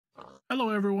Hello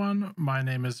everyone, my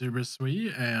name is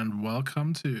Uberswe and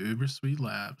welcome to Uberswe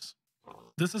Labs.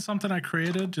 This is something I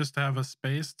created just to have a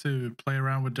space to play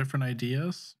around with different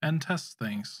ideas and test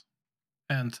things.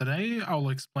 And today I'll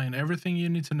explain everything you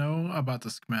need to know about the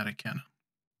Schematicannon.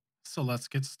 So let's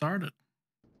get started.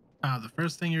 Now the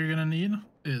first thing you're going to need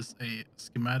is a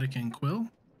schematic and quill.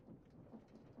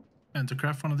 And to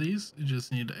craft one of these, you just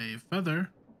need a feather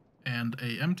and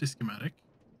a empty schematic,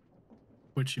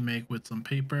 which you make with some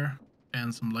paper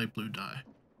and some light blue dye.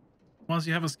 Once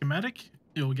you have a schematic,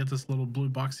 you'll get this little blue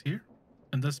box here.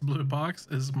 And this blue box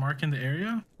is marking the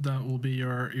area that will be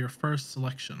your first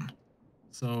selection.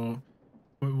 So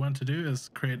what we want to do is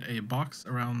create a box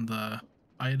around the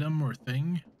item or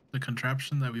thing, the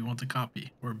contraption that we want to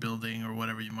copy, or building, or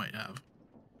whatever you might have.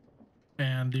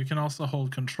 And you can also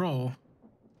hold control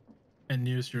and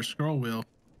use your scroll wheel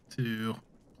to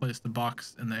place the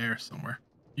box in the air somewhere.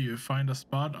 You find a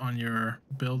spot on your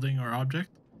building or object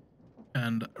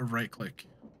and right click.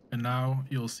 And now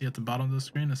you'll see at the bottom of the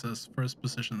screen it says first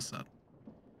position set.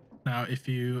 Now if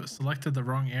you selected the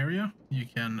wrong area, you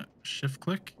can shift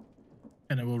click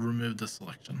and it will remove the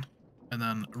selection. And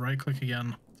then right click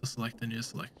again to select the new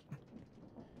selection.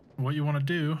 What you want to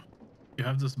do, you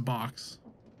have this box,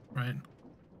 right?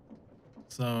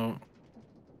 So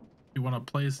you want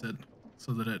to place it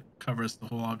so that it covers the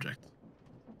whole object.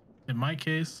 In my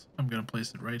case, I'm going to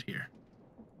place it right here.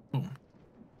 Boom.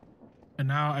 And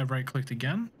now I right clicked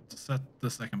again to set the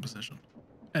second position.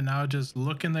 And now just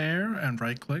look in the air and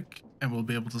right click and we'll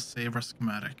be able to save our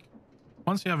schematic.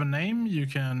 Once you have a name, you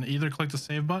can either click the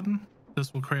save button.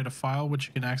 This will create a file which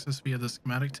you can access via the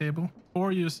schematic table,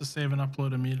 or use the save and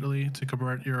upload immediately to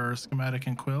convert your schematic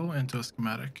and quill into a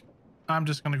schematic. I'm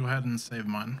just going to go ahead and save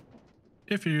mine.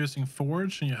 If you're using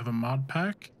Forge and you have a mod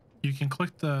pack, you can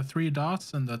click the three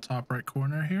dots in the top right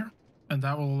corner here, and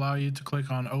that will allow you to click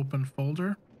on open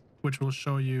folder, which will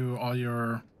show you all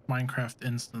your Minecraft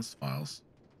instance files.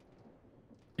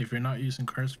 If you're not using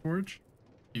CurseForge,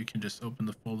 you can just open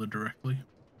the folder directly.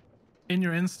 In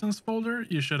your instance folder,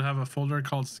 you should have a folder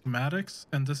called schematics,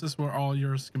 and this is where all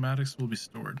your schematics will be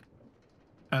stored.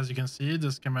 As you can see,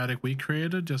 the schematic we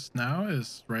created just now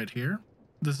is right here.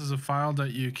 This is a file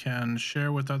that you can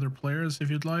share with other players if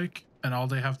you'd like, and all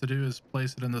they have to do is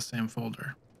place it in the same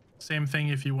folder. Same thing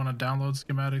if you want to download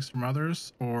schematics from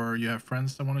others, or you have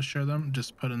friends that want to share them,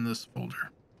 just put in this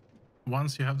folder.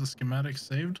 Once you have the schematic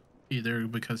saved, either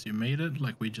because you made it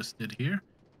like we just did here,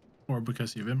 or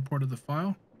because you've imported the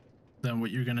file, then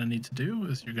what you're going to need to do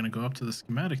is you're going to go up to the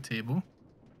schematic table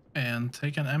and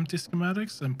take an empty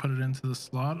schematics and put it into the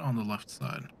slot on the left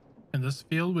side. In this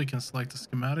field, we can select the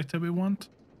schematic that we want.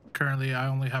 Currently, I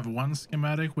only have one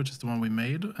schematic, which is the one we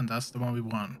made, and that's the one we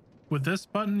want. With this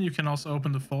button, you can also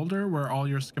open the folder where all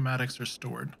your schematics are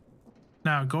stored.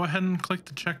 Now, go ahead and click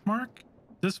the check mark.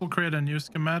 This will create a new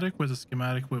schematic with the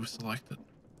schematic we've selected.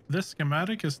 This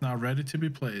schematic is now ready to be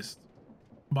placed.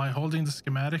 By holding the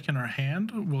schematic in our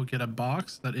hand, we'll get a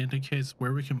box that indicates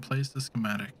where we can place the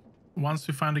schematic. Once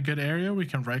we find a good area, we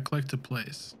can right-click to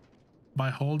place. By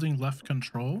holding left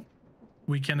control,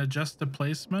 we can adjust the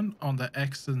placement on the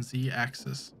X and Z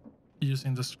axis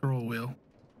using the scroll wheel.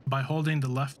 By holding the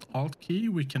left Alt key,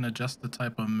 we can adjust the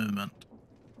type of movement.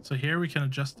 So here we can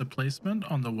adjust the placement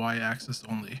on the Y axis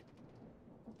only.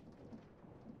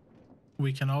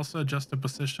 We can also adjust the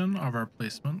position of our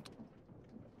placement.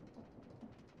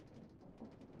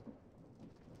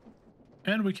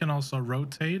 And we can also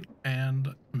rotate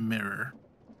and mirror.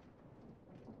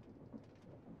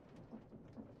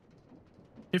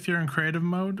 If you're in creative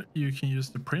mode, you can use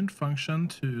the print function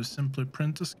to simply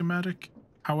print a schematic.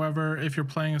 However, if you're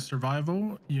playing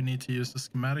survival, you need to use the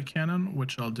Schematicannon,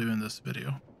 which I'll do in this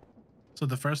video. So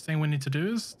the first thing we need to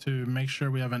do is to make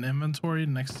sure we have an inventory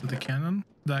next to the cannon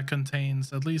that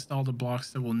contains at least all the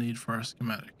blocks that we'll need for our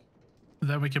schematic.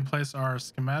 Then we can place our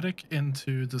schematic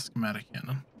into the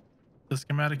Schematicannon. The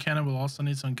Schematicannon will also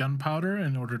need some gunpowder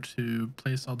in order to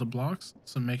place all the blocks,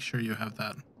 so make sure you have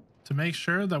that. To make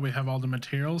sure that we have all the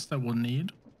materials that we'll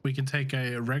need, we can take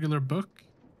a regular book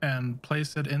and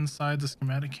place it inside the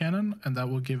Schematicannon, and that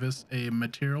will give us a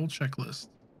material checklist.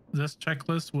 This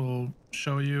checklist will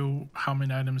show you how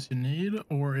many items you need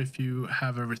or if you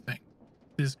have everything.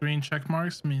 These green check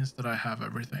marks means that I have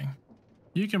everything.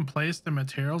 You can place the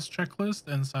materials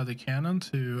checklist inside the cannon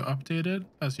to update it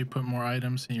as you put more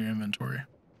items in your inventory.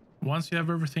 Once you have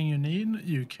everything you need,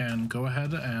 you can go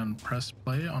ahead and press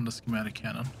play on the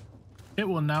Schematicannon. It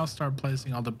will now start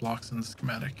placing all the blocks in the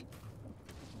schematic.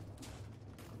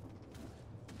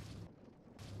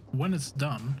 When it's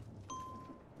done,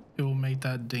 it will make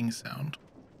that ding sound.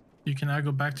 You can now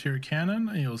go back to your cannon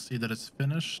and you'll see that it's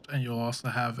finished, and you'll also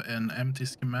have an empty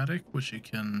schematic which you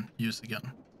can use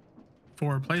again.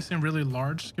 For placing really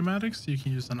large schematics, you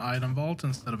can use an item vault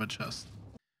instead of a chest.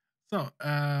 So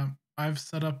I've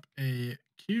set up a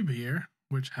cube here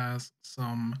which has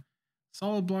some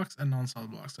solid blocks and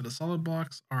non-solid blocks. So the solid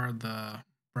blocks are the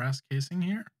brass casing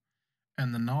here,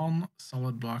 and the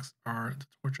non-solid blocks are the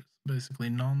torches. Basically,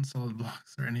 non-solid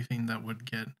blocks are anything that would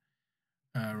get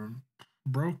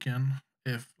broken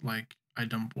if like I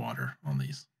dump water on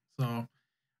these. So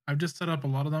I've just set up a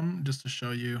lot of them just to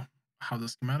show you how the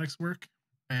schematics work.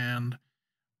 And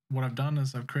what I've done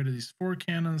is I've created these 4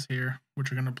 cannons here,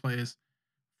 which are going to place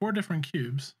 4 different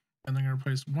cubes, and they're going to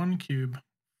place 1 cube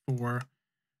for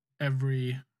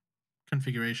every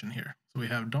configuration here. So we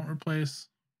have don't replace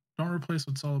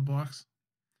with solid blocks.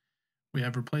 We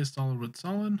have replace solid with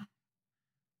solid.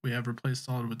 We have replace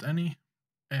solid with any,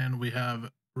 and we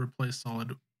have replace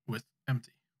solid with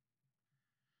empty.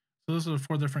 So those are the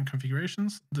 4 different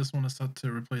configurations. This one is set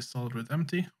to replace solid with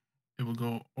empty. It will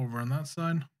go over on that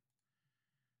side.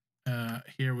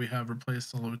 Here we have replace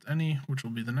solid with any, which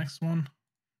will be the next one.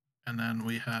 And then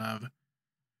we have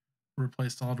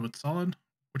replace solid with solid,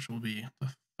 which will be the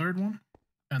 3rd one.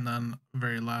 And then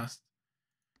very last,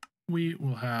 we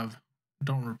will have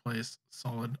don't replace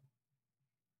solid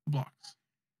blocks,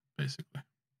 basically.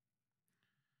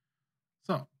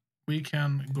 So we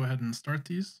can go ahead and start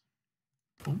these.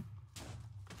 Boom.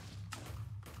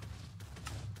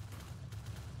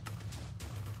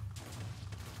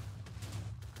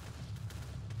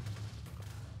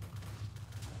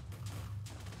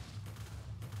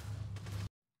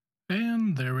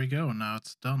 And there we go, now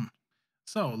it's done.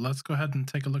 So let's go ahead and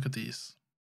take a look at these.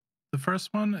 The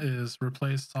first one is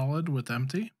replace solid with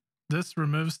empty. This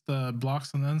removes the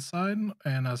blocks on the inside,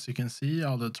 and as you can see,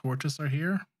 all the torches are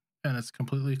here, and it's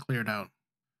completely cleared out.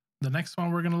 The next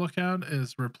one we're going to look at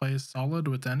is replace solid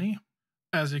with any.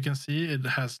 As you can see, it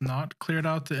has not cleared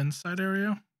out the inside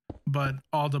area, but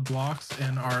all the blocks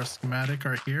in our schematic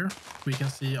are here. We can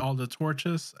see all the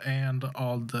torches and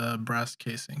all the brass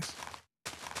casings,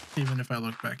 even if I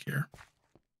look back here.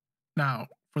 Now,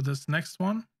 for this next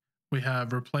one, we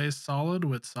have replace solid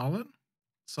with solid.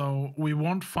 So we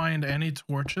won't find any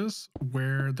torches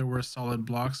where there were solid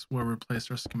blocks where we placed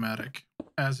our schematic.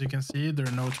 As you can see, there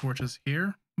are no torches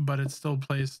here, but it still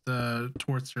placed the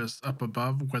torches up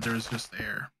above where there's just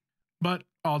air. But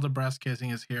all the brass casing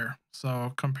is here.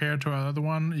 So compared to our other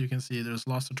one, you can see there's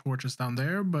lots of torches down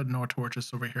there, but no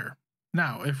torches over here.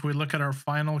 Now, if we look at our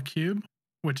final cube,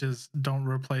 which is don't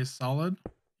replace solid,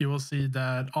 you will see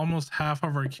that almost half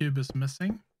of our cube is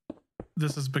missing.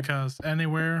 This is because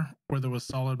anywhere where there was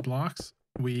solid blocks,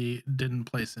 we didn't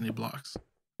place any blocks.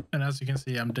 And as you can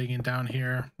see, I'm digging down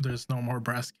here. There's no more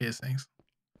brass casings.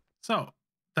 So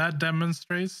that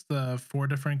demonstrates the 4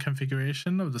 different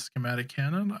configuration of the schematic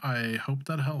cannon. I hope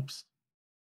that helps.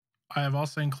 I have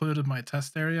also included my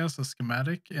test area as a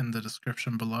schematic in the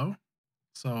description below.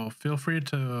 So feel free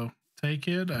to take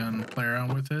it and play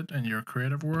around with it in your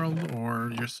creative world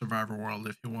or your survivor world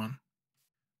if you want.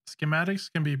 Schematics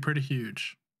can be pretty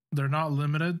huge. They're not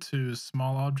limited to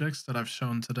small objects that I've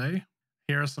shown today.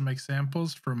 Here are some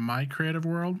examples from my creative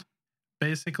world.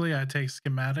 Basically, I take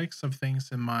schematics of things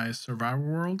in my survival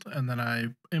world, and then I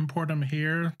import them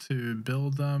here to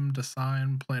build them,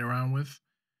 design, play around with,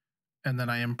 and then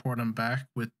I import them back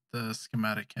with the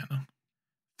Schematicannon.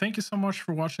 Thank you so much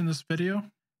for watching this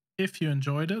video. If you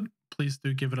enjoyed it, please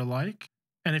do give it a like.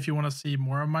 And if you want to see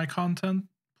more of my content,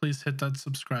 please hit that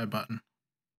subscribe button.